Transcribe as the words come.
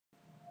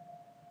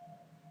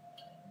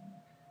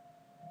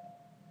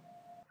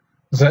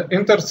The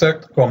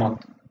INTERSECT command.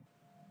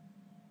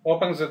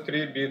 Open the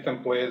 3D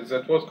template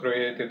that was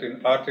created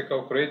in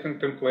article Creating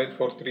Template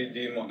for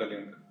 3D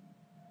Modeling.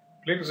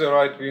 Click the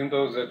right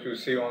window that you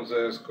see on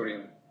the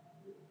screen.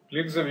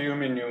 Click the View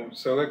menu,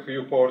 select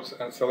Viewports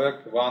and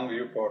select one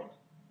viewport.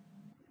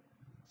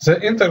 The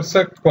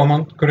INTERSECT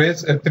command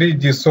creates a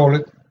 3D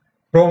solid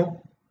from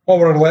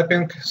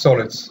overlapping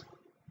solids.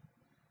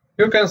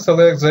 You can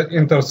select the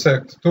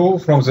INTERSECT tool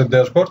from the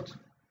dashboard.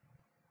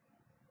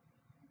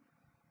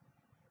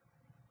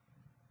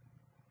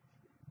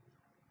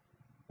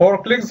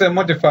 Or click the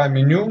Modify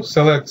menu,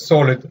 select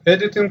Solid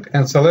Editing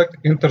and select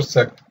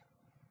INTERSECT.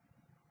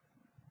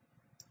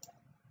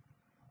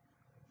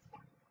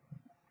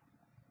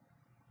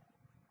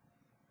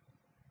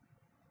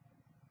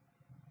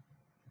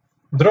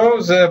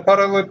 Draw the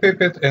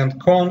parallelepiped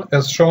and cone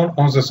as shown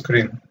on the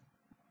screen.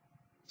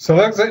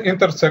 Select the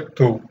INTERSECT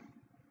tool.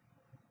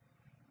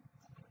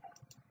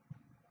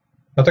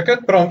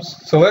 AutoCAD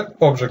prompts, select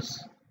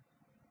Objects.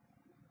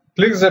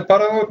 Click the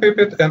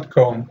parallelepiped and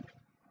cone.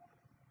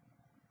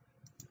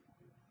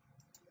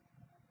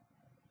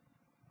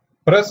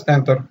 Press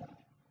Enter.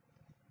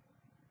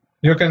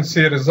 You can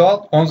see a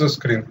result on the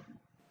screen.